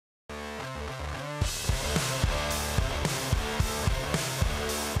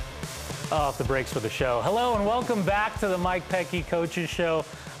Off the breaks for the show. Hello and welcome back to the Mike Petke Coaches Show.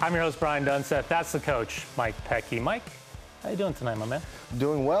 I'm your host, Brian Dunseth. That's the coach, Mike Petke. Mike, how you doing tonight, my man?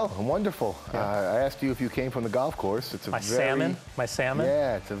 Doing well. I'm wonderful. Yeah. I asked you if you came from the golf course. It's a My salmon?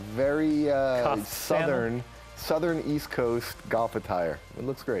 Yeah, it's a very Southern East Coast golf attire. It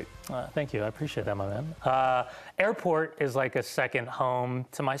looks great. Thank you. I appreciate that, my man. Airport is like a second home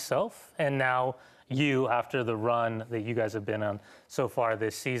to myself, and now you, after the run that you guys have been on so far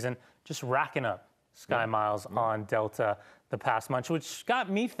this season, just racking up Sky Miles on Delta the past month, which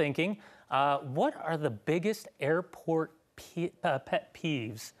got me thinking, what are the biggest airport pet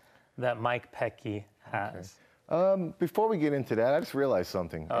peeves that Mike Petke has? Okay. Before we get into that, I just realized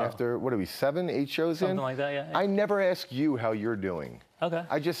something. After, what are we, 7, 8 shows Something in? like that, yeah. I never ask you how you're doing. Okay.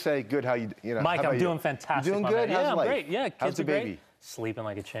 I just say, good, how you know. Mike, I'm doing fantastic. You doing good? Yeah, How's I'm life? great. Yeah, kids How's the are great. baby? Sleeping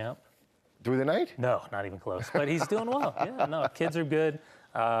like a champ. Through the night? No, not even close. But he's doing well. Yeah, no, kids are good.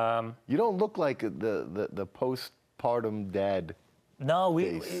 You don't look like the postpartum dad. No,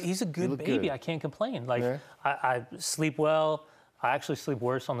 face. he's a good baby. Good. I can't complain. Like, Yeah. I sleep well. I actually sleep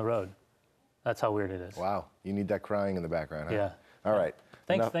worse on the road. That's how weird it is. Wow, you need that crying in the background, huh? Yeah. All right.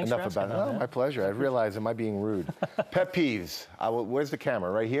 Thanks enough for asking, about it. man. My pleasure. I realize, am I being rude? Pet peeves. Where's the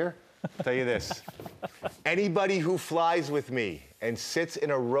camera? Right here? I'll tell you this. Anybody who flies with me and sits in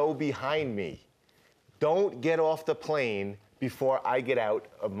a row behind me, don't get off the plane before I get out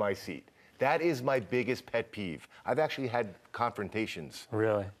of my seat. That is my biggest pet peeve. I've actually had confrontations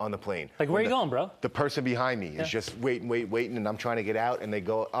on the plane. Like, where are you going, bro? The person behind me is just waiting, and I'm trying to get out, and they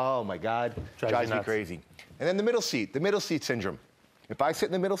go, oh my God, drives me crazy. And then the middle seat syndrome. If I sit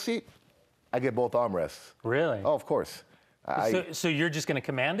in the middle seat, I get both armrests. Really? Oh, of course. So you're just going to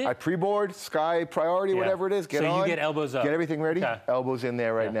command it? I pre-board, Sky Priority, whatever it is, get on. So you get elbows up. Get everything ready, Okay. elbows in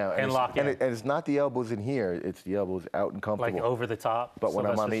there right now. And lock in. And it's not the elbows in here, it's the elbows out and comfortable. Like over the top? But when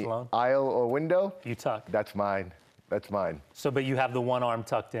I'm on the aisle or window, you tuck. That's mine. That's mine. So, but you have the one arm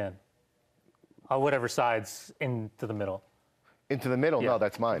tucked in? On whatever side's into the middle? Into the middle? Yeah. No,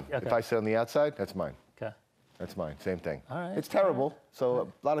 that's mine. Okay. If I sit on the outside, that's mine. Okay. That's mine. Same thing. All right. It's terrible. So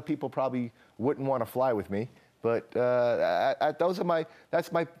a lot of people probably wouldn't want to fly with me. But that's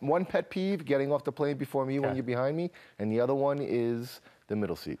my one pet peeve, getting off the plane before me when you're behind me. And the other one is the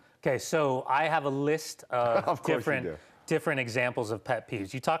middle seat. Okay, so I have a list of, of different examples of pet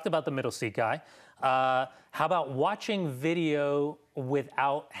peeves. You talked about the middle seat guy. How about watching video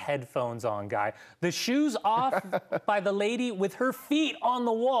without headphones on guy? The shoes off by the lady with her feet on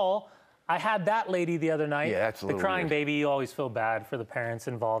the wall. I had that lady the other night. Yeah, that's a little The crying weird. baby, you always feel bad for the parents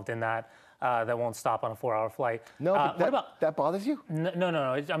involved in that. That won't stop on a 4-hour flight. No, but what about that bothers you?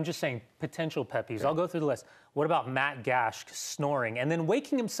 No. I'm just saying potential pet peeves. I'll go through the list. What about Matt Gash snoring and then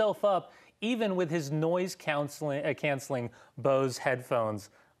waking himself up even with his noise canceling Bose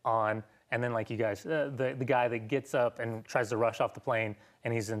headphones on? And then, like you guys, the guy that gets up and tries to rush off the plane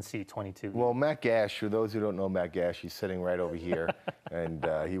and he's in seat 22. Well, Matt Gash, for those who don't know Matt Gash, he's sitting right over here, and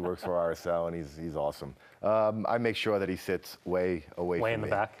he works for RSL, and he's awesome. I make sure that he sits way away from me. Way in the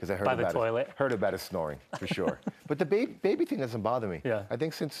back, because I heard by the toilet. Heard about his snoring, for sure. But the baby thing doesn't bother me. Yeah. I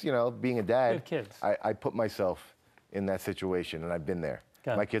think since, being a dad, kids. I put myself in that situation, and I've been there.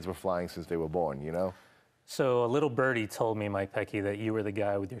 Okay. My kids were flying since they were born, So a little birdie told me, Mike Petke, that you were the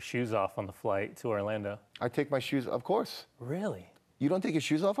guy with your shoes off on the flight to Orlando. I take my shoes, of course. Really? You don't take your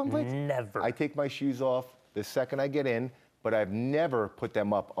shoes off on planes? Never. I take my shoes off the second I get in, but I've never put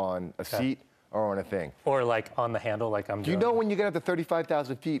them up on a seat or on a thing. Or like on the handle like I'm doing. Do you know when you get up to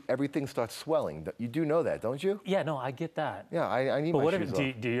 35,000 feet, everything starts swelling? You do know that, don't you? Yeah, no, I get that. Yeah, I need But my shoes off.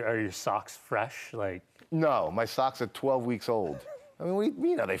 are your socks fresh? Like, No, my socks are 12 weeks old. I mean, what do you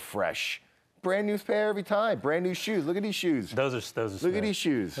mean are they fresh? Brand new pair every time, brand new shoes. Look at these shoes. those are smooth. Look at these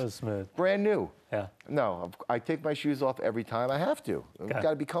shoes. Those are smooth. Brand new. Yeah. No, I take my shoes off every time I have to. I've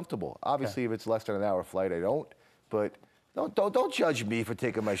got to be comfortable. Obviously, if it's less than an hour flight, I don't. But don't judge me for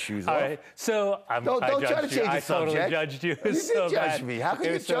taking my shoes off. All right, so Don't try to change the I totally subject. judged you. You so did judge bad. me. How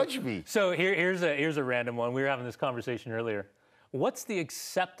can you judge me? So here's a random one. We were having this conversation earlier. What's the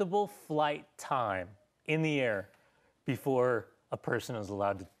acceptable flight time in the air before a person is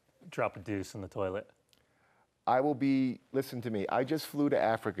allowed to drop a deuce in the toilet? Listen to me, I just flew to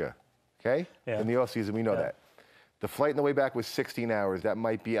Africa, okay? Yeah. In the off season, we know that. The flight on the way back was 16 hours. That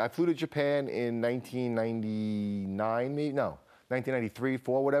might be, I flew to Japan in 1999, maybe? No, 1993,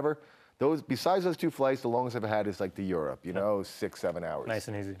 4, whatever. Besides those 2 flights, the longest I've had is like to Europe, 6, 7 hours. Nice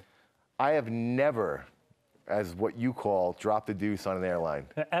and easy. I have never, as what you call, dropped the deuce on an airline.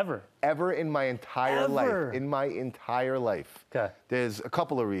 Ever? Ever in my entire life. In my entire life. Okay. There's a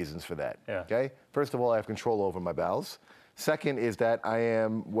couple of reasons for that. Yeah. Okay? First of all, I have control over my bowels. Second is that I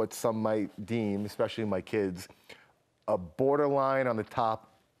am what some might deem, especially my kids, a borderline on the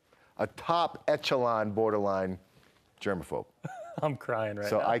top, a top echelon borderline germaphobe. I'm crying right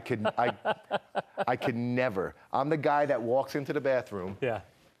So now. I could never. I'm the guy that walks into the bathroom. Yeah.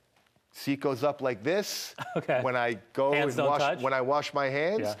 Seat goes up like this. Okay. When I go Hands and don't wash, touch? when I wash my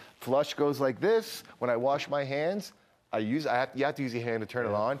hands, Yeah. flush goes like this. When I wash my hands, you have to use your hand to turn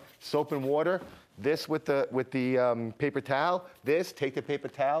it on. Soap and water. This with the paper towel. This, take the paper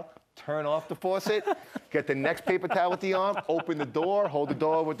towel, turn off the faucet, get the next paper towel with the arm, open the door, hold the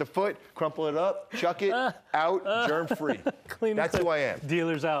door with the foot, crumple it up, chuck it, out, germ-free. That's who I am.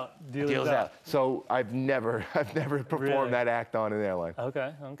 Dealers out. Dealers out. So I've never performed Really? that act on an airline.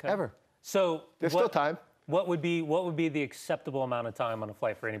 Okay. Okay. Ever. So There's still time. What would be the acceptable amount of time on a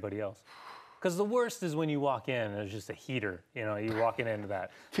flight for anybody else? Because the worst is when you walk in and there's just a heater. You know, you're walking into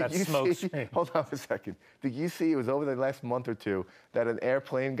that smoke screen. Hold on a second. Did you see, it was over the last month or two, that an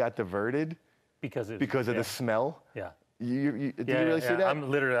airplane got diverted Because of the smell? Yeah. Did you really see that?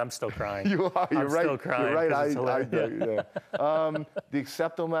 I'm still crying. You are. You're I'm right. still crying. You're right. It's hilarious. The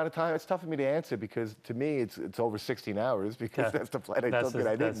acceptable amount of time, it's tough for me to answer because to me it's over 16 hours because that's the flight I took and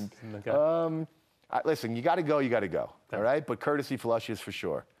I didn't. Okay. Listen, you got to go. You got to go. All right. But courtesy flushes for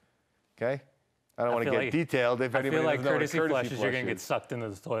sure. Okay. I don't want to get detailed. If anybody I feel like doesn't know what a courtesy flushes, you're going to get sucked into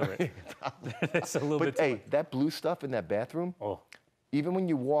the toilet. It's a little bit. But hey, that blue stuff in that bathroom. Oh. Even when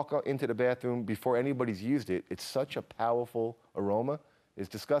you walk into the bathroom before anybody's used it, it's such a powerful aroma. It's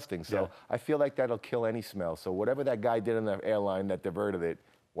disgusting. So I feel like that'll kill any smell. So whatever that guy did in the airline that diverted it,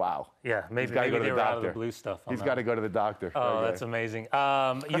 wow. Yeah, maybe go to they the were out of doctor. the blue stuff. He's got to go to the doctor. Oh, Okay. that's amazing.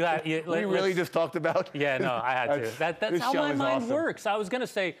 We really just talked about. Yeah, no, I had to. That's how my mind works. I was gonna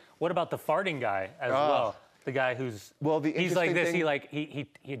say, what about the farting guy as well? The guy who's he's like this. He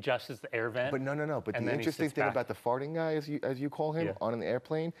adjusts the air vent. But no. But and the then he interesting sits thing back. about the farting guy, as you call him, on an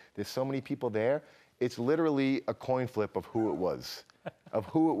airplane, there's so many people there. It's literally a coin flip of who it was,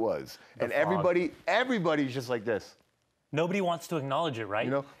 and everybody's just like this. Nobody wants to acknowledge it, right?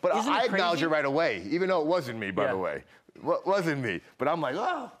 You know, but Isn't I it acknowledge crazy? it right away, even though it wasn't me, by the way. It wasn't me. But I'm like,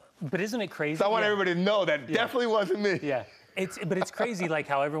 oh. But isn't it crazy? So I want everybody to know that definitely wasn't me. Yeah, but it's crazy, like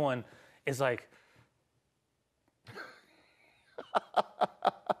how everyone is like,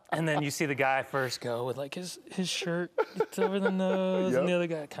 and then you see the guy first go with like his shirt it's over the nose, and the other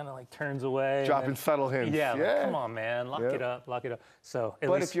guy kind of like turns away, dropping subtle hints. Yeah, like, come on, man, lock it up. So,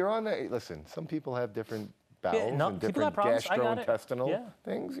 but if you're on the listen, some people have different bowels and different gastrointestinal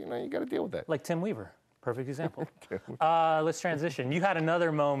things. You know, you got to deal with that. Like Tim Weaver, perfect example. Let's transition. You had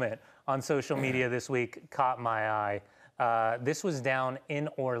another moment on social media this week, caught my eye. This was down in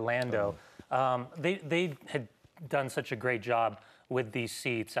Orlando. They had done such a great job with these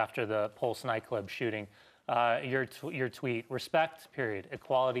seats after the Pulse nightclub shooting. Your tweet: respect, period,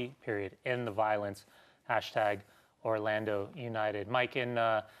 equality, period, end the violence, hashtag Orlando United. Mike, in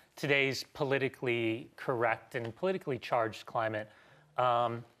today's politically correct and politically charged climate,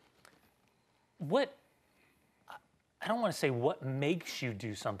 what, I don't want to say what makes you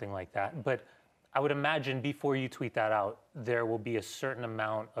do something like that, but I would imagine before you tweet that out, there will be a certain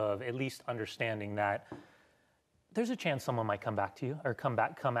amount of at least understanding that there's a chance someone might come back to you or come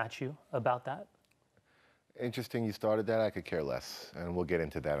at you about that. Interesting you started that. I could care less, and we'll get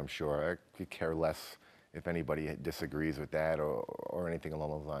into that, I'm sure. I could care less if anybody disagrees with that or anything along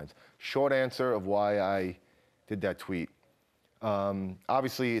those lines. Short answer of why I did that tweet.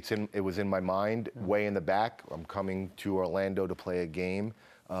 Obviously, it was in my mind, way in the back. I'm coming to Orlando to play a game.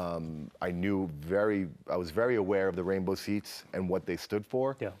 I was very aware of the rainbow seats and what they stood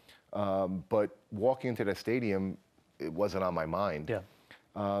for. Yeah. But walking into the stadium, it wasn't on my mind. Yeah.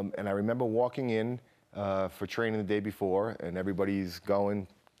 And I remember walking in for training the day before, and everybody's going,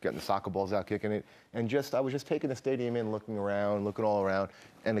 getting the soccer balls out, kicking it, and I was just taking the stadium in, looking around, looking all around,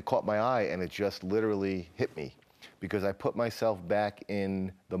 and it caught my eye, and it just literally hit me, because I put myself back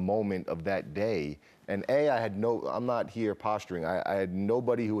in the moment of that day, and I'm not here posturing. I had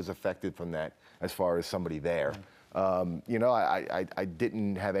nobody who was affected from that as far as somebody there. You know, I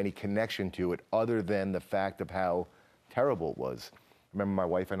didn't have any connection to it other than the fact of how terrible it was. I remember my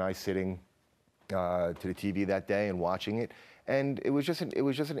wife and I sitting to the TV that day and watching it, and it was just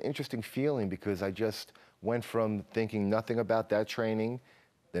an interesting feeling, because I just went from thinking nothing about that training,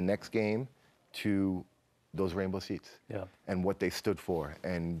 the next game, to those rainbow seats and what they stood for.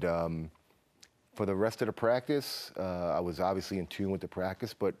 And for the rest of the practice, I was obviously in tune with the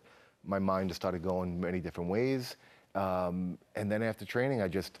practice, but my mind just started going many different ways. And then after training,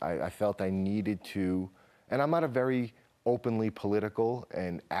 I felt I needed to, and I'm not a very openly political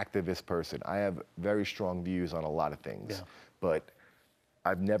and activist person. I have very strong views on a lot of things, but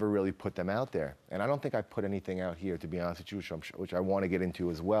I've never really put them out there. And I don't think I put anything out here, to be honest with you, which I want to get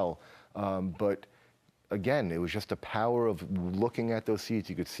into as well. But again, it was just the power of looking at those seats.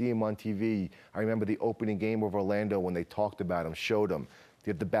 You could see them on TV. I remember the opening game of Orlando when they talked about them, showed them,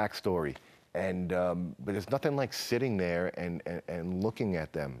 did the backstory. And but there's nothing like sitting there and looking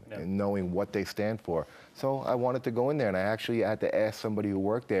at them and knowing what they stand for. So I wanted to go in there, and I actually had to ask somebody who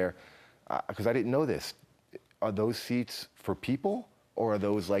worked there, because I didn't know this. Are those seats for people, or are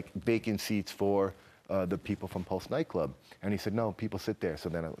those like vacant seats for the people from Pulse nightclub? And he said, no, people sit there. So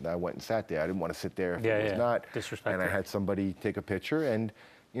then I went and sat there. I didn't want to sit there if it was not. And I had somebody take a picture, and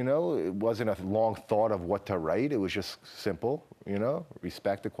you know, it wasn't a long thought of what to write. It was just simple, you know,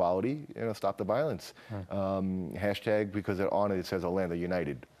 respect equality, you know, stop the violence. Hashtag, because on it says Orlando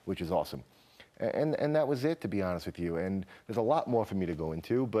United, which is awesome. And that was it, to be honest with you. And there's a lot more for me to go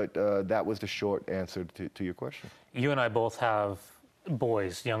into, but that was the short answer to your question. You and I both have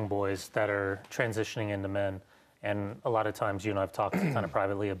boys, young boys, that are transitioning into men. And a lot of times you and I have talked kind of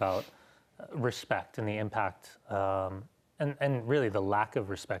privately about respect and the impact and really the lack of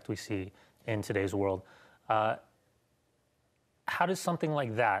respect we see in today's world. How does something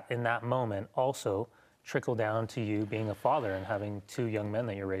like that, in that moment, also trickle down to you being a father and having two young men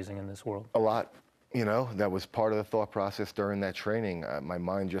that you're raising in this world? A lot. You know, that was part of the thought process during that training. My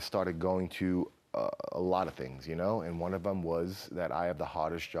mind just started going to a lot of things, you know, and one of them was that I have the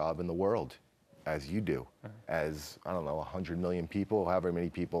hardest job in the world, as you do, as, I don't know, 100 million people, however many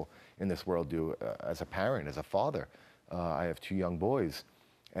people in this world do, as a parent, as a father. I have two young boys.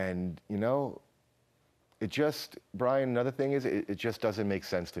 And, you know, it just, Brian, another thing is, it just doesn't make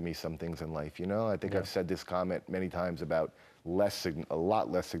sense to me, some things in life, you know? I think I've said this comment many times about a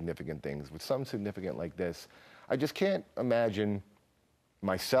lot less significant things, but some significant like this. I just can't imagine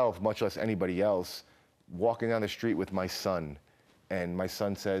myself, much less anybody else, walking down the street with my son, and my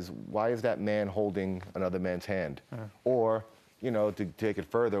son says, why is that man holding another man's hand? Or, you know, to take it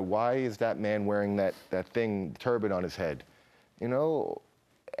further, why is that man wearing that turban on his head? You know,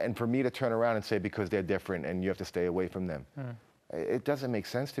 and for me to turn around and say, because they're different and you have to stay away from them. It doesn't make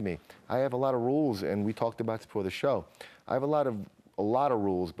sense to me. I have a lot of rules, and we talked about this before the show. I have a lot of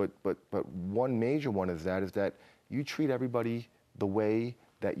rules, but one major one is that you treat everybody the way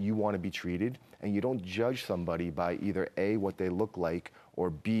that you want to be treated, and you don't judge somebody by either A, what they look like, or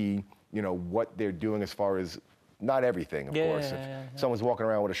B, you know, what they're doing as far as, not everything, of course. If someone's walking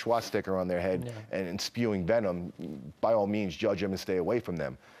around with a Schwartz sticker on their head and spewing venom, by all means, judge them and stay away from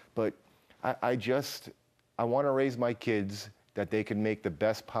them. But I want to raise my kids that they can make the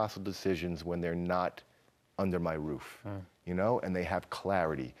best possible decisions when they're not under my roof, you know, and they have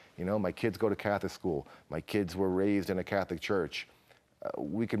clarity. You know, my kids go to Catholic school. My kids were raised in a Catholic church.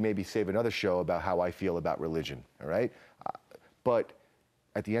 We could maybe save another show about how I feel about religion, all right? But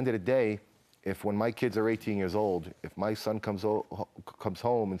at the end of the day, if when my kids are 18 years old, if my son comes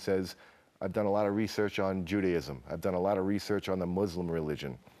home and says, I've done a lot of research on Judaism, I've done a lot of research on the Muslim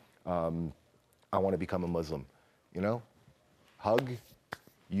religion, I want to become a Muslim, you know? Hug,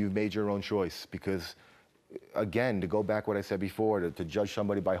 you've made your own choice, because again, to go back what I said before, to judge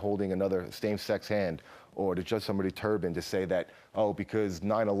somebody by holding another same-sex hand, or to judge somebody turban, to say that, oh, because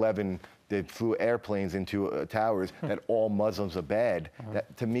 9/11, they flew airplanes into towers, that all Muslims are bad.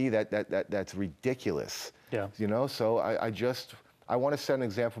 That, to me, that's ridiculous. You know, so I want to set an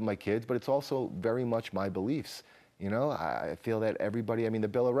example for my kids, but it's also very much my beliefs. You know, I feel that everybody, I mean, the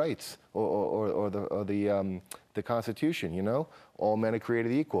Bill of Rights or the Constitution, you know, all men are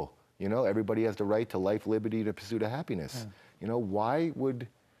created equal. You know, everybody has the right to life, liberty, to pursuit of happiness. You know, why would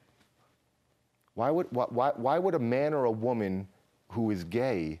a man or a woman who is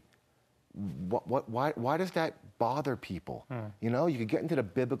gay, why does that bother people? You know, you could get into the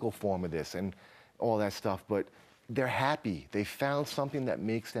biblical form of this and all that stuff, but they're happy. They found something that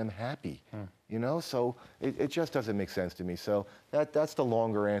makes them happy. You know, so it just doesn't make sense to me. So that's the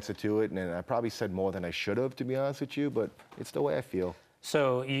longer answer to it, and I probably said more than I should have, to be honest with you, but it's the way I feel.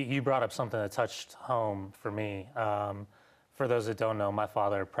 So you brought up something that touched home for me. For those that don't know, my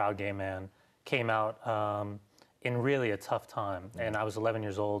father, proud gay man, came out in really a tough time. And I was 11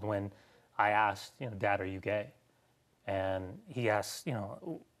 years old when I asked, you know, Dad, are you gay? And he asked, you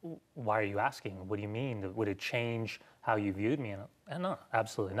know, why are you asking? What do you mean? Would it change how you viewed me? And no,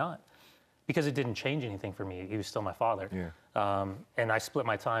 absolutely not. Because it didn't change anything for me. He was still my father. And I split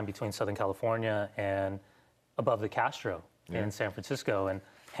my time between Southern California and above the Castro in San Francisco, and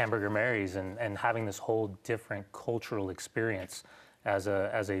Hamburger Mary's, and having this whole different cultural experience as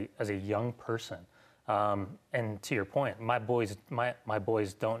a young person. And to your point, my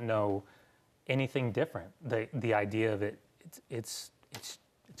boys don't know anything different. The idea of it's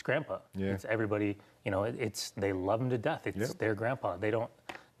grandpa. Yeah. It's everybody. They love him to death. It's their grandpa.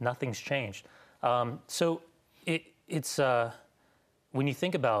 Nothing's changed. So it's when you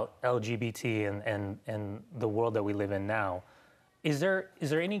think about LGBT and the world that we live in now, is there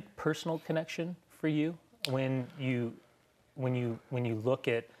any personal connection for you when you look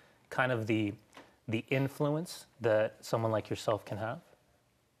at kind of the influence that someone like yourself can have?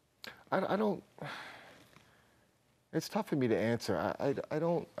 I don't. It's tough for me to answer. I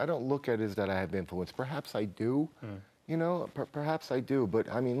don't look at it as that I have influence. Perhaps I do. Perhaps I do.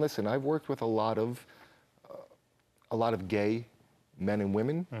 But I mean, listen, I've worked with a lot of gay men and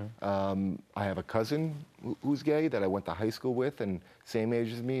women. I have a cousin who's gay that I went to high school with and same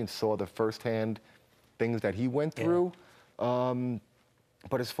age as me, and saw the firsthand things that he went through.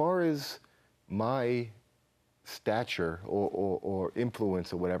 But as far as my stature or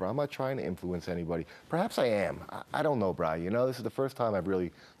influence or whatever, I'm not trying to influence anybody. Perhaps I am. I don't know, Brian. This is the first time I've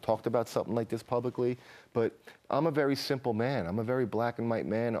really talked about something like this publicly, but I'm a very simple man. I'm a very black and white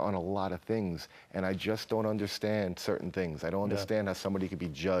man on a lot of things, and I just don't understand certain things. I don't understand how somebody could be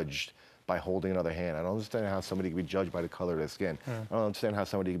judged by holding another hand. I don't understand how somebody could be judged by the color of their skin. I don't understand how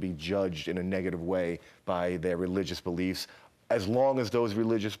somebody could be judged in a negative way by their religious beliefs, as long as those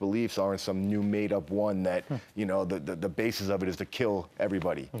religious beliefs aren't some new made-up one that, the basis of it is to kill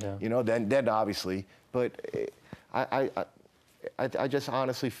everybody. Then obviously. But I just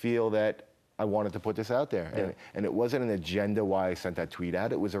honestly feel that I wanted to put this out there. And it wasn't an agenda why I sent that tweet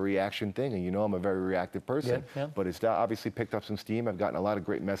out. It was a reaction thing. And I'm a very reactive person. But it's obviously picked up some steam. I've gotten a lot of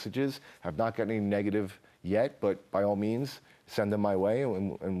great messages. I've not gotten any negative yet, but by all means, send them my way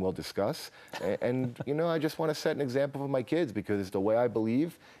and we'll discuss. And I just want to set an example for my kids, because it's the way I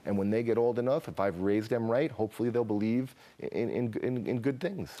believe. And when they get old enough, if I've raised them right, hopefully they'll believe in good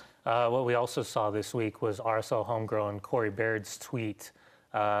things. What we also saw this week was RSL homegrown Corey Baird's tweet,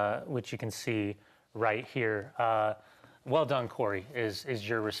 which you can see right here. Well done, Corey, is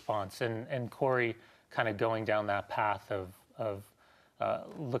your response. And Corey kind of going down that path of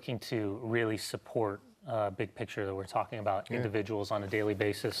looking to really support big picture that we're talking about, individuals on a daily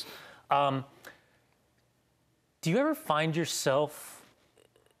basis. Do you ever find yourself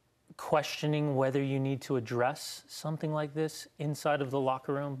questioning whether you need to address something like this inside of the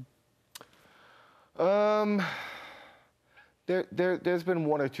locker room? There's been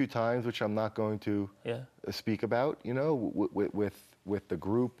one or two times which I'm not going to speak about, with the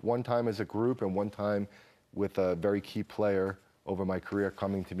group. One time as a group, and one time with a very key player over my career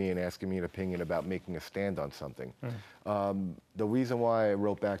coming to me and asking me an opinion about making a stand on something. The reason why I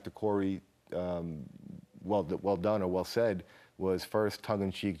wrote back to Corey, well done or well said, was first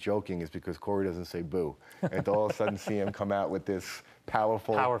tongue-in-cheek joking, is because Corey doesn't say boo. And to all of a sudden see him come out with this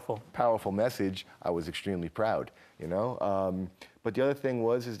powerful message, I was extremely proud, But the other thing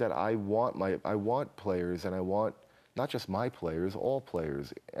is that I want players, and I want not just my players, all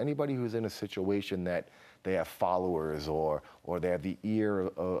players, anybody who's in a situation that they have followers or they have the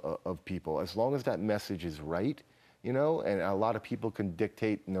ear of people, as long as that message is right, and a lot of people can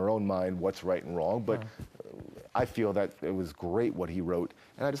dictate in their own mind what's right and wrong, but I feel that it was great what he wrote,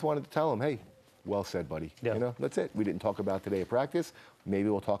 and I just wanted to tell him, hey, well said, buddy. That's it. We didn't talk about today at practice. Maybe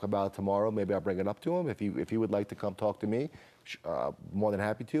we'll talk about it tomorrow. Maybe I'll bring it up to him. If he would like to come talk to me, more than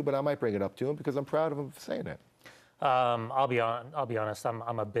happy to, but I might bring it up to him because I'm proud of him for saying that. I'll be honest,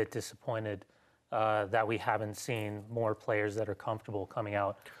 I'm a bit disappointed that we haven't seen more players that are comfortable coming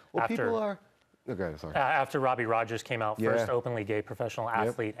out. Well, people are. Okay, sorry. After Robbie Rogers came out, first openly gay professional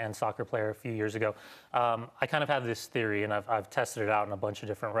athlete and soccer player a few years ago, I kind of have this theory, and I've tested it out in a bunch of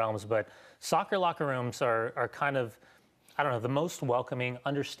different realms, but soccer locker rooms are kind of, I don't know, the most welcoming,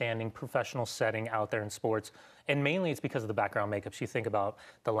 understanding professional setting out there in sports. And mainly it's because of the background makeups. You think about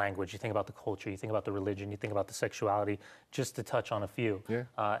the language, you think about the culture, you think about the religion, you think about the sexuality, just to touch on a few.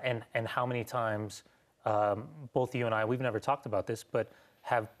 And how many times, both you and I, we've never talked about this, but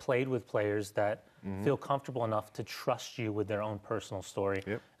have played with players that feel comfortable enough to trust you with their own personal story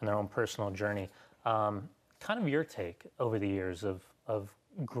and their own personal journey. Kind of your take over the years of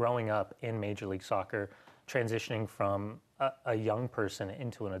growing up in Major League Soccer, transitioning from a young person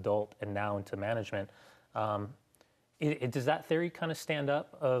into an adult and now into management. Does that theory kind of stand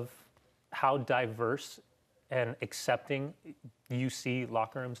up of how diverse and accepting you see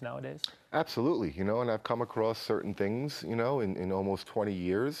locker rooms nowadays? Absolutely, and I've come across certain things, in almost 20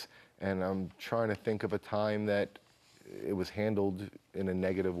 years, and I'm trying to think of a time that it was handled in a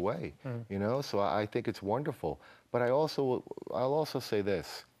negative way, so I think it's wonderful. But I'll also say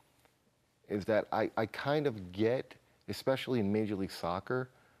this, is that I kind of get, especially in Major League Soccer,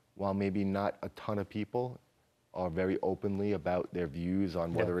 while maybe not a ton of people are very openly about their views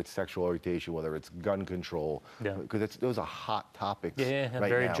on whether it's sexual orientation, whether it's gun control, because those are hot topics right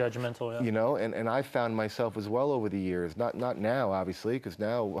very now. Judgmental. You know, and I found myself as well over the years, not now, obviously, because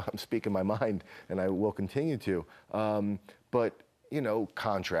now I'm speaking my mind, and I will continue to, but, you know,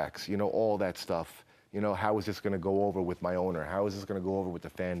 contracts, you know, all that stuff. You know, how is this going to go over with my owner? How is this going to go over with the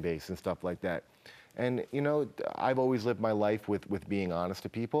fan base and stuff like that? And, you know, I've always lived my life with being honest to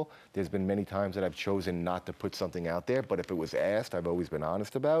people. There's been many times that I've chosen not to put something out there, but if it was asked, I've always been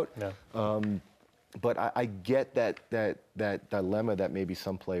honest about. Yeah. But I get that dilemma that maybe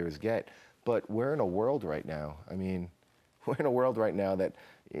some players get. But we're in a world right now. I mean, we're in a world right now that,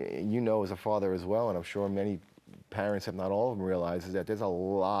 you know, as a father as well, and I'm sure many parents, if not all of them, realize that there's a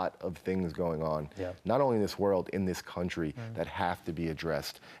lot of things going on, not only in this world, in this country, that have to be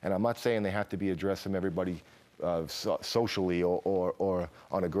addressed. And I'm not saying they have to be addressed from everybody socially or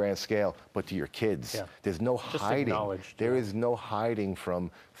on a grand scale, but to your kids. Yeah. There's no hiding. There is no hiding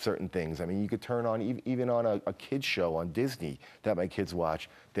from certain things. I mean, you could turn on, even on a kid's show on Disney that my kids watch,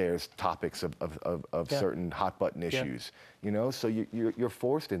 there's topics of certain hot button issues, you know? So you're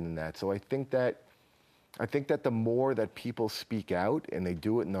forced into that. So I think that the more that people speak out and they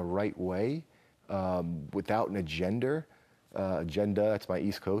do it in the right way, without an agenda, that's my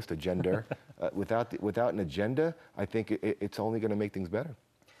East Coast, agenda, without an agenda, I think it's only going to make things better.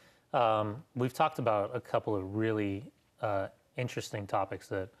 We've talked about a couple of really interesting topics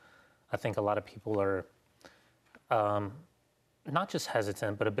that I think a lot of people are not just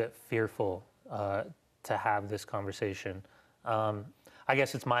hesitant, but a bit fearful to have this conversation. I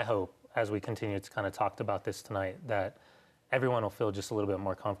guess it's my hope, as we continue to kind of talk about this tonight, that everyone will feel just a little bit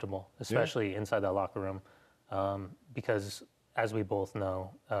more comfortable, especially inside that locker room, because as we both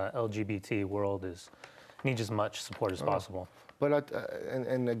know, LGBT world needs as much support as possible. But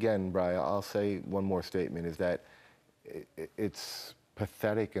and again, Brian, I'll say one more statement, is that it's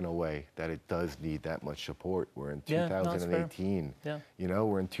pathetic in a way that it does need that much support. We're in 2018. Yeah. You know,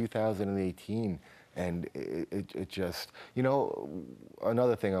 we're in 2018. And it just, you know,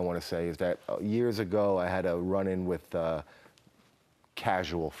 another thing I want to say is that years ago I had a run-in with a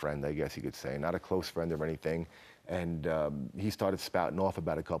casual friend, I guess you could say, not a close friend or anything. And he started spouting off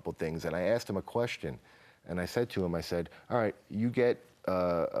about a couple things. And I asked him a question. And I said to him, I said, all right, you get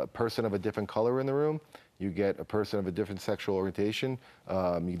a person of a different color in the room, you get a person of a different sexual orientation,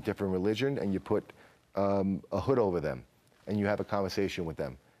 different religion, and you put a hood over them, and you have a conversation with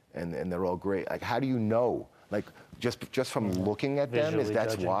them. And they're all great. Like, how do you know? Like, just from looking at them,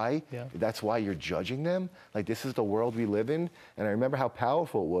 that's why you're judging them? Like, this is the world we live in? And I remember how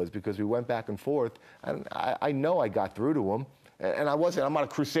powerful it was, because we went back and forth, and I know I got through to him. And I'm not a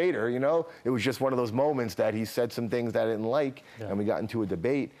crusader, you know? It was just one of those moments that he said some things that I didn't like, and we got into a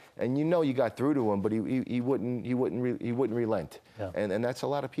debate. And you know you got through to him, but he wouldn't relent. Yeah. And that's a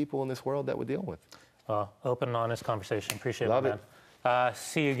lot of people in this world that we're dealing with. Open and honest conversation. Appreciate it, man. Love it.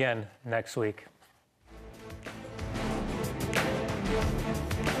 See you again next week.